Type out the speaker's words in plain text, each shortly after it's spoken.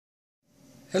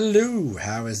Hello,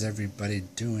 how is everybody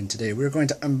doing today? We're going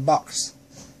to unbox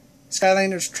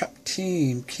Skylanders Trap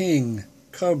Team King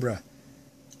Cobra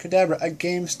Cadabra, a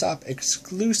GameStop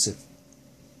exclusive.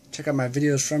 Check out my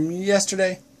videos from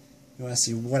yesterday. You want to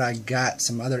see what I got,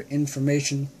 some other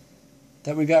information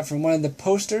that we got from one of the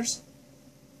posters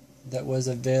that was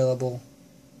available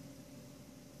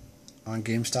on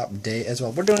GameStop Day as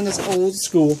well. We're doing this old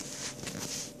school.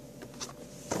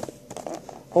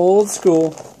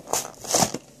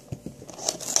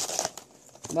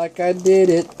 Like I did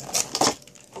it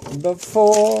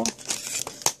before.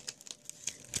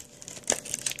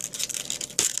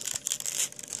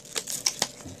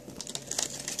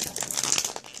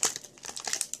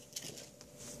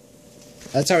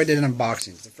 That's how I did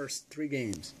unboxings. The first 3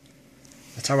 games.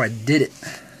 That's how I did it.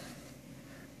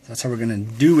 That's how we're gonna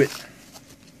do it.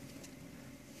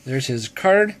 There's his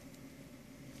card.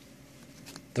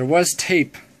 There was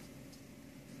tape.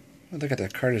 Oh, look at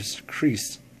that card is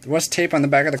creased. There was tape on the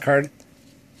back of the card.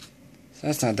 So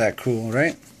that's not that cool,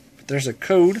 right? But there's a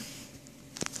code.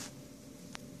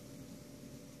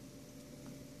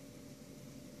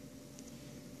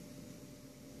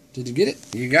 Did you get it?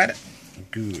 You got it?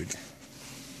 Good.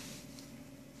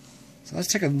 So let's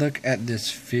take a look at this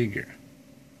figure.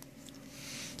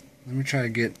 Let me try to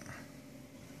get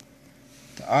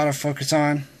the autofocus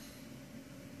on.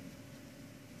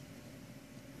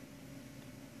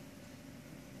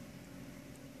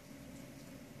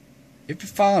 If you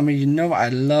follow me, you know I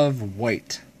love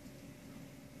white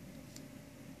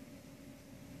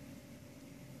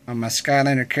on my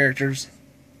Skylander characters,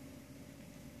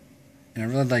 and I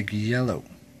really like yellow.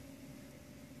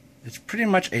 It's pretty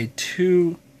much a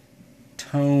 2-tone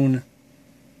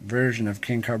version of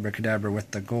King Cobra Cadabra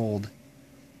with the gold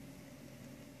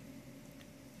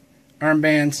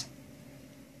armbands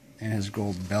and his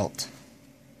gold belt.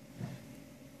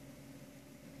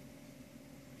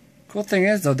 Cool thing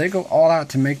is, though, they go all out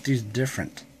to make these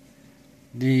different.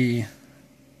 The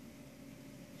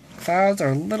clouds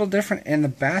are a little different in the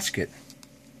basket.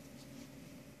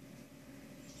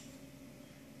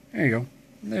 There you go.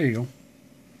 There you go.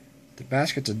 The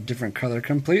basket's a different color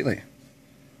completely.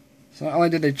 So not only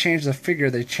did they change the figure,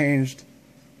 they changed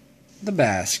the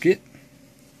basket.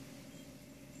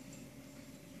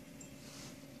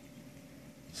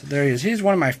 So there he is. He's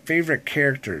one of my favorite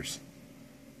characters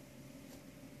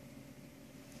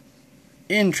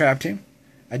in Trap Team.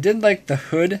 I did like the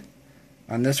hood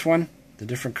on this one, the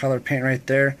different color paint right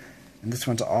there, and this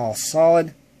one's all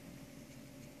solid.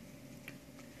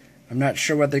 I'm not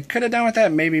sure what they could have done with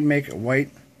that. Maybe make it white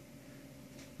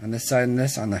on this side and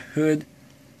this on the hood.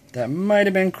 That might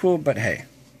have been cool, but hey,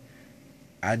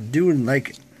 I do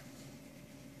like it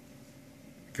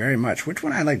very much. Which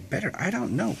one I like better? I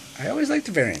don't know. I always like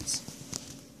the variants,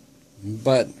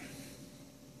 but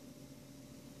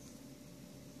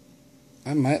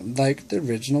I might like the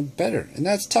original better. And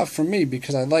that's tough for me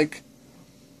because I like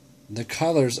the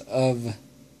colors of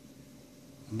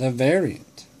the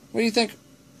variant. What do you think?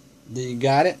 Do you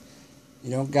got it?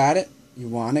 You don't got it? You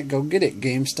want it? Go get it.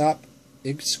 GameStop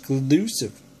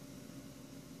exclusive.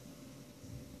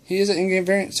 He is an in-game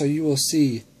variant, so you will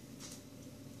see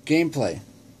gameplay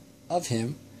of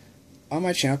him on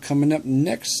my channel coming up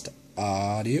next.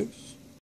 Adios.